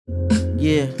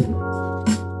Yeah,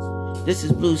 this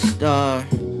is Blue Star.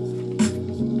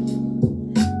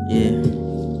 Yeah,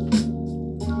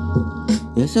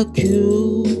 it's a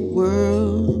cute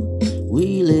world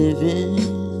we live in.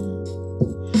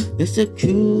 It's a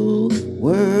cruel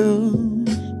world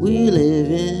we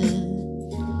live in.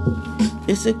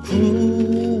 It's a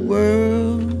cruel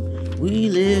world we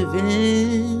live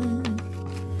in.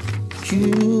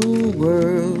 Cruel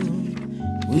world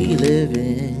we live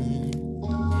in.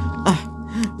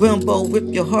 Rambo, rip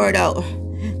your heart out.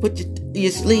 Put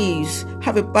your sleeves.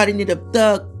 Everybody need a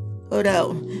thug. Put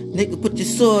out. Nigga, put your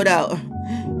sword out.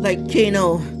 Like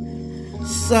Kano,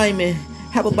 Simon.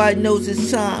 Everybody knows it's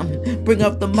time. Bring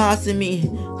up the moss in me.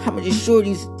 I'ma destroy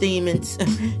these demons.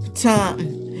 Time.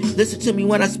 Listen to me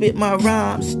when I spit my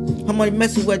rhymes. I'm only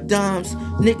messing with dimes.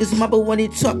 Niggas mumble when they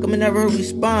talk, I'ma never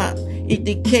respond. Eat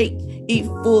the cake, eat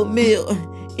full meal.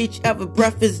 Each every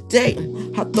breakfast day.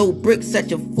 I throw bricks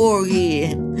at your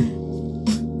forehead.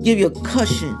 Give you a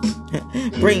cushion.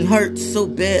 Brain hurts so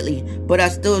badly, but I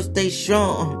still stay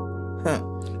strong.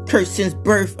 Cursed since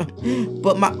birth,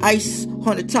 but my ice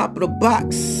on the top of the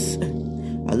box.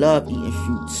 I love eating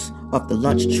fruits off the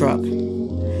lunch truck.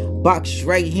 Box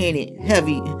right-handed,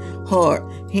 heavy,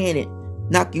 hard-handed.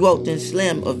 Knock you out then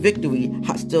slam a victory.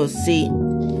 I still see.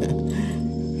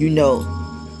 You know,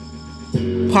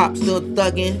 Pop still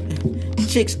thugging.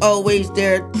 Chicks always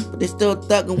there, but they still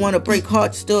thugging. Wanna break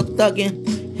hearts, still thugging.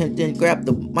 And then grab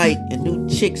the mic and new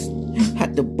chicks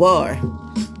at the bar.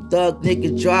 Thug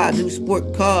niggas drive new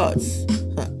sport cars.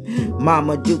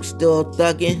 Mama Duke still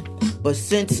thugging. But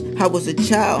since I was a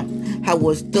child, I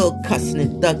was still cussing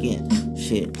and thugging.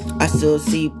 Shit, I still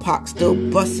see Pac still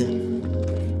busting.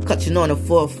 Clutching on a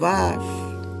 4-5.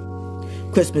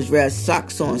 Christmas red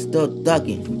socks on, still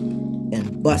thugging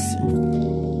and busting.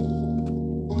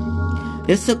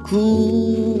 It's a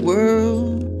cruel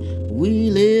world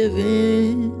we live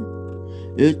in.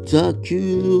 It's a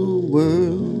cruel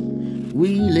world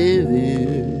we live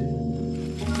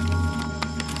in.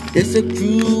 It's a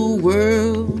cruel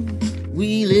world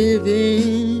we live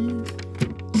in.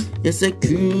 It's a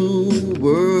cruel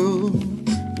world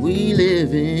we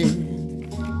live in.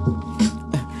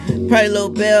 Probably Lil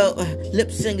Bell,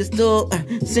 lip singer still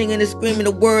singing and screaming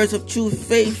the words of true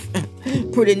faith.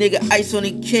 Pretty nigga, ice on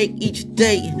the cake each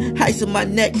day. Ice on my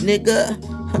neck, nigga.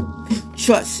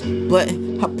 Trust, but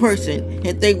a person,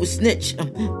 and they will snitch.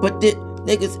 But the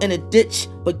niggas in a ditch,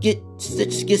 but get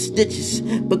stitches,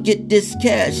 but get this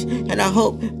cash. And I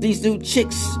hope these new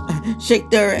chicks shake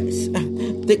their ass.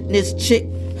 Thickness chick,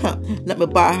 let me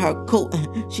buy her coat.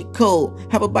 She cold.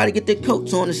 Everybody get their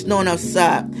coats on. It's snowing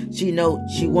outside. She know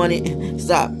she want it.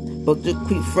 Stop, but to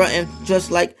keep frontin' just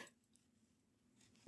like